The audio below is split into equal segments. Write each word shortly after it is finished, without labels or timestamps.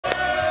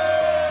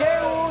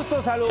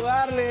gusto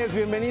saludarles,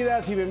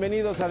 bienvenidas y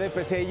bienvenidos a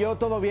DPC. Yo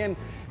todo bien.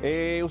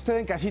 Usted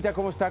en casita,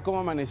 ¿cómo está? ¿Cómo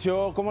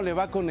amaneció? ¿Cómo le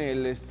va con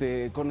el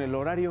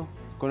horario?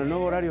 Con el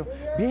nuevo horario.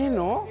 Bien,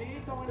 ¿no?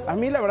 A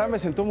mí la verdad me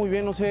sentó muy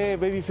bien, no sé,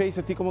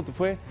 Babyface, ¿a ti cómo te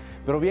fue?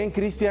 Pero bien,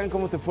 Cristian,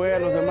 ¿cómo te fue? A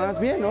los demás,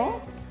 bien,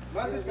 ¿no?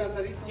 Más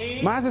descansadito. Sí.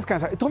 Más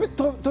descansadito.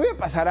 Todavía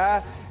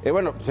pasará.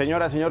 Bueno,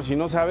 señora, señor, si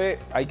no sabe,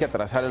 hay que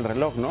atrasar el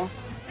reloj, ¿no?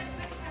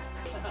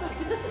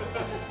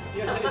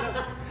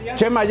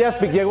 Chema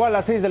Yaspic llegó a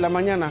las 6 de la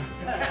mañana.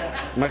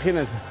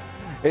 Imagínense.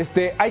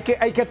 Hay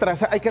que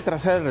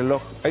atrasar el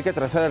reloj. Hay que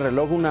atrasar el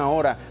reloj una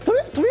hora.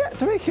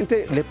 Todavía hay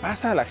gente, le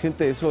pasa a la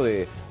gente eso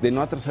de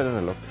no atrasar el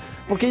reloj.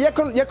 Porque ya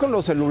con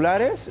los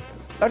celulares,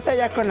 ahorita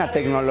ya con la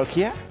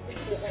tecnología,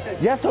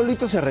 ya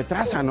solito se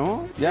retrasa,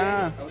 ¿no?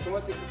 Ya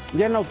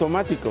en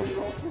automático.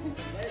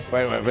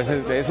 Bueno, pues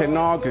ese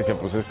no, Cristian,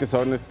 pues es que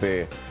son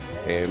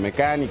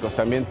mecánicos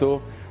también tú.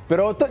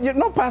 Pero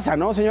no pasa,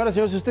 ¿no, señora,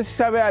 señor? Si usted sí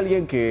sabe a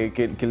alguien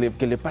que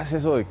le pase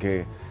eso de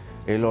que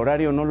el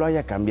horario no lo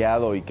haya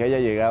cambiado y que haya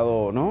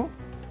llegado, ¿no?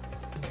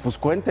 Pues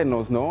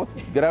cuéntenos, ¿no?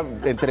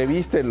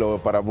 Entrevístelo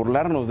para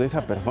burlarnos de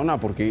esa persona,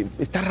 porque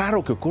está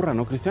raro que ocurra,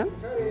 ¿no, Cristian?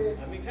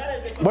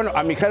 Bueno,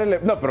 a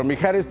Mijares no, pero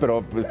Mijares,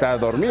 está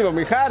dormido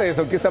Mijares.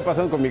 ¿O qué está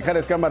pasando con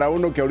Mijares Cámara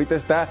 1, que ahorita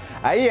está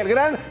ahí, el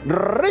gran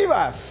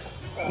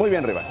Rivas? Muy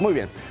bien, Rivas, muy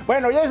bien.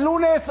 Bueno, ya es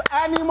lunes,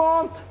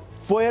 ánimo,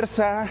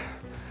 fuerza.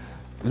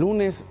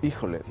 Lunes,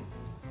 híjole,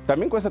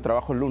 también cuesta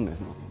trabajo el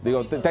lunes, ¿no?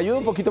 Digo, te ayuda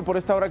un poquito por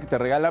esta hora que te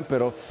regalan,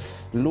 pero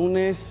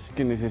lunes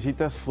que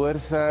necesitas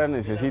fuerza,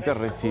 necesitas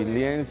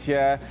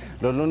resiliencia,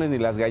 los lunes ni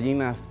las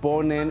gallinas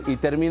ponen y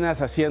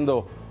terminas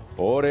haciendo,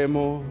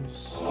 oremos.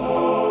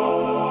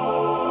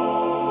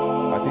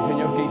 A ti,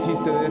 Señor, ¿qué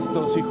hiciste de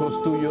estos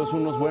hijos tuyos?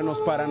 Unos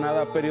buenos para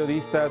nada,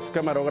 periodistas,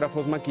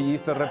 camarógrafos,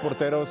 maquillistas,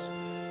 reporteros,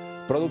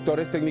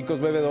 productores, técnicos,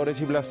 bebedores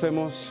y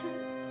blasfemos.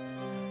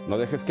 No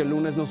dejes que el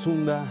lunes nos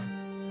hunda.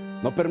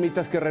 No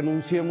permitas que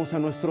renunciemos a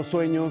nuestros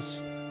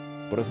sueños.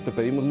 Por eso te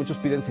pedimos, muchos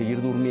piden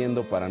seguir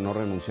durmiendo para no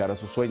renunciar a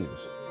sus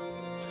sueños.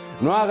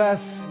 No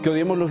hagas que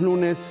odiemos los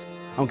lunes,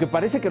 aunque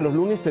parece que los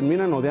lunes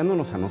terminan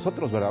odiándonos a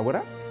nosotros, ¿verdad,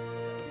 güera?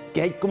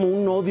 Que hay como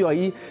un odio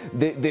ahí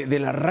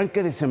del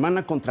arranque de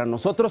semana contra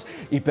nosotros,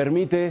 y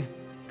permite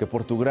que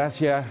por tu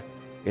gracia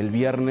el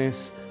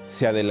viernes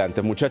se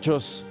adelante.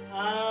 Muchachos.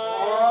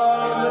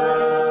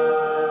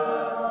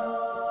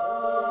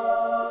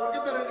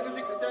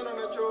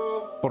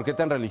 ¿Por qué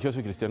tan religioso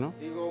y cristiano?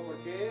 Digo, ¿por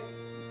qué?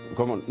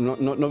 ¿Cómo?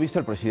 ¿No viste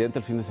al presidente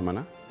el fin de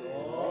semana?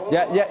 No.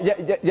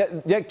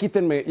 Ya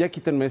quítenme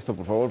esto,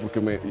 por favor,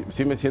 porque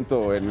sí me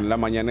siento en la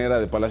mañanera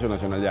de Palacio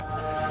Nacional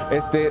ya.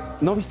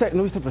 ¿No viste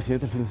al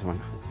presidente el fin de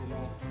semana?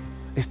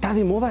 No. Está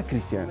de moda,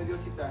 Cristian. Me dio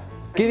cita.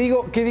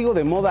 ¿Qué digo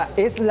de moda?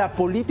 Es la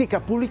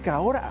política pública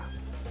ahora,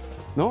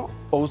 ¿no?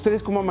 ¿O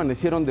ustedes cómo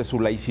amanecieron de su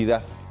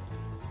laicidad?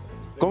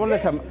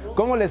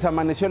 ¿Cómo les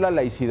amaneció la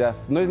laicidad?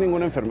 No es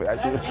ninguna enfermedad.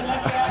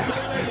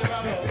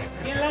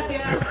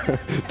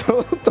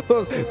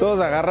 Todos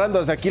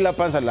agarrándose aquí la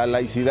panza. La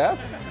laicidad.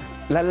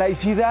 La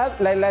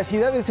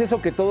laicidad es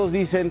eso que todos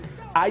dicen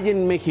hay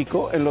en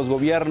México, en los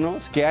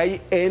gobiernos, que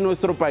hay en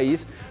nuestro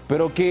país,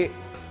 pero que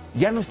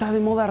ya no está de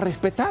moda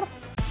respetar.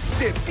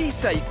 De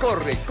Pisa y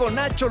Corre con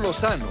Nacho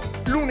Lozano.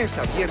 Lunes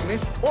a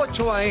viernes,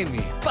 8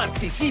 a.m.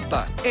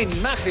 Participa en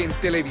Imagen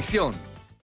Televisión.